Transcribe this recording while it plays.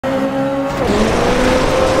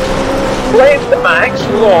left max,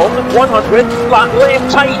 long, 100, flat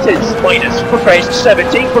left tightens, minus, for crest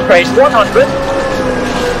 70, for crest 100,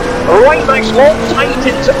 right max long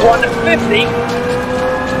tightens at 150,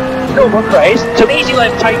 over crest, to easy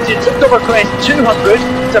left tightens, over crest 200,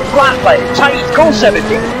 to flat left, tight, go 70,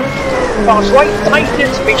 fast right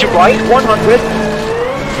tightens, medium right 100,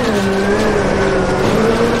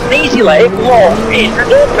 easy left, long, in,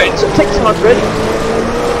 opens at 600,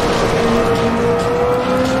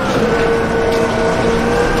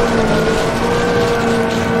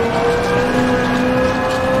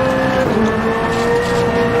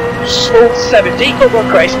 slow 70, over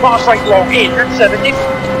crest, fast right long in, 70,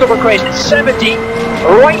 over crest 70,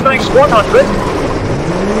 right max 100,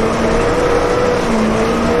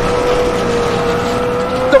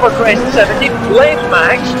 over crest 70, left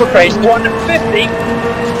max for crest 150,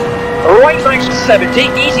 right max 70,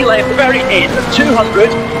 easy left very in, 200,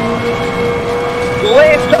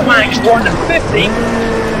 left max 150,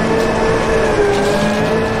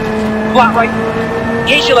 flat right,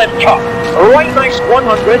 easy left cut, right max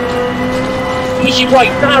 100, easy right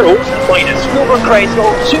narrows, minus, over crest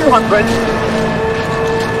 200,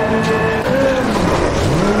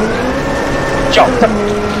 jump,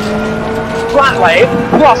 flat left,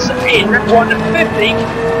 plus in 150,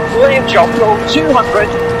 left jump 200,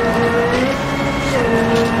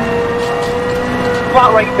 flat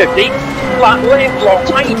right 50, flat left long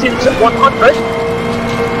tightens at 100,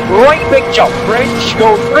 right big jump, bridge,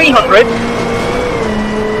 go 300,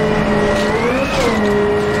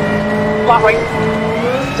 flat right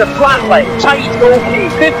to flat left, tight, okay,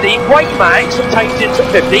 50, right max, tightens at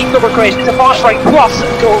 50, double crest into fast right plus,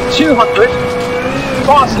 go 200,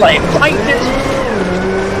 fast left, tightens,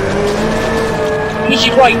 easy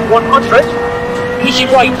right 100, easy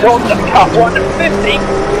right on the cut 150,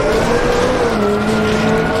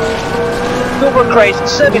 double crest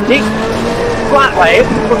 70, flat left,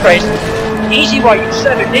 double crest, easy right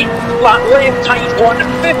 70, flat left, tight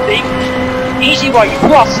 150, easy right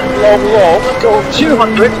plus, long, go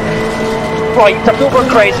 200, right, over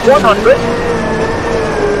crest 100,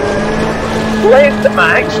 left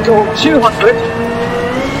max, go 200,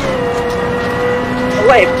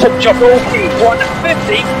 left to jump okay,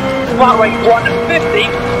 150, flat right 150,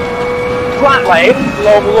 flat left,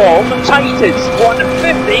 long, tightens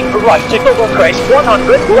 150, right to over crest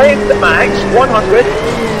 100, left max 100,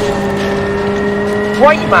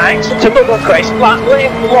 right max to double crest, flat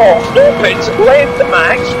left long, opens, left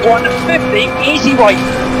max 150, easy right.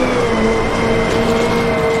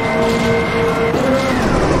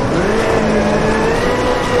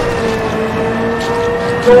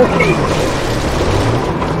 Okay.